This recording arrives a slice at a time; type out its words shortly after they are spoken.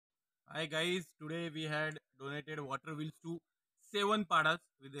Hi guys, today we had donated water wheels to 7 padas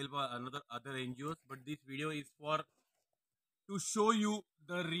with the help of another other NGOs. But this video is for to show you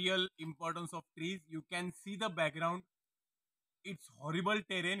the real importance of trees. You can see the background. It's horrible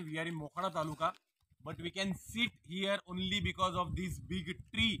terrain. We are in Mokhada Taluka, but we can sit here only because of this big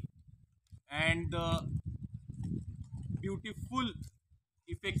tree and the beautiful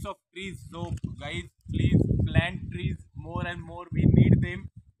effects of trees. So guys, please plant trees more and more. We need them,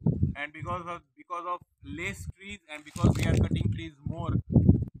 and because of less trees and because we are cutting trees more,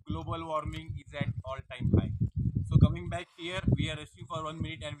 global warming is at all-time high. So coming back here, we are resting for 1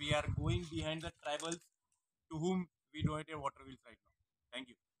 minute and we are going behind the tribals to whom we donated water wheels right now. Thank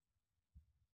you.